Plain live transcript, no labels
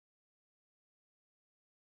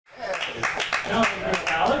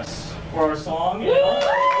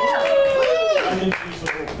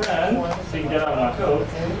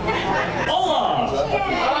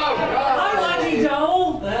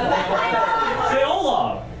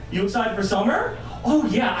You excited for summer? Oh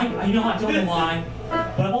yeah, I don't know why,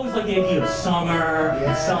 but I've always liked the idea of summer,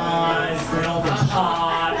 and sun, and all the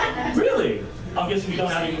hot. Really? I'm guessing you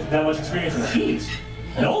don't have that much experience with heat.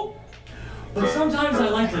 Nope. But sometimes I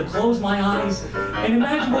like to close my eyes and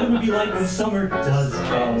imagine what it would be like when summer does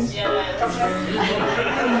come.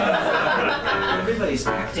 Everybody's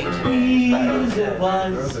acting today. Music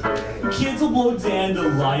buzz. Kids will blow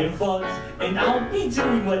dandelion fuzz, and I'll be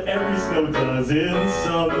doing what every snow does in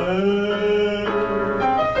summer.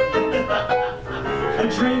 A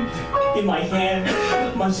drink in my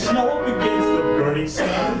hand, my snow up against the burning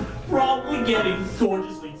sand, probably getting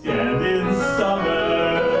gorgeously tanned in summer.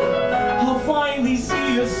 I'll finally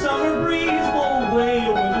see a summer breeze blow away a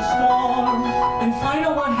winter storm, and find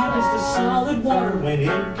out what happens to solid water when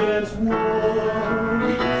it gets warm.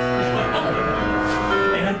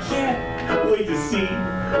 And I can't wait to see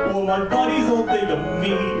what my buddies will think of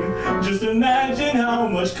me. Just imagine how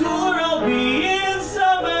much cooler I'll be in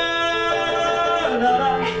summer.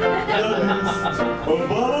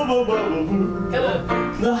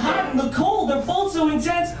 The hot and the cold are both so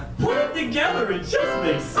intense. Put it together, it just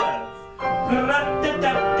makes sense.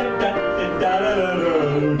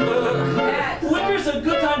 Winter's a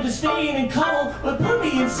good time to stay in and cuddle, but put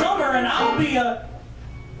me in summer and I'll be a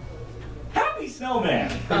happy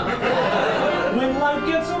snowman. When life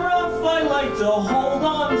gets rough, I like to hold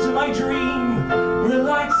on to my dream,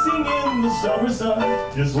 relaxing in the summer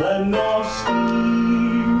sun, just letting off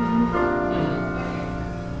steam.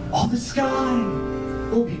 All the sky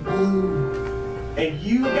will be blue, and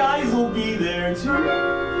you guys will be there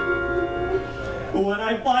too. When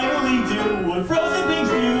I finally do what frozen things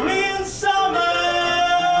do in summer,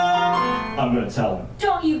 I'm gonna tell him.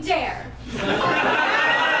 Don't you dare!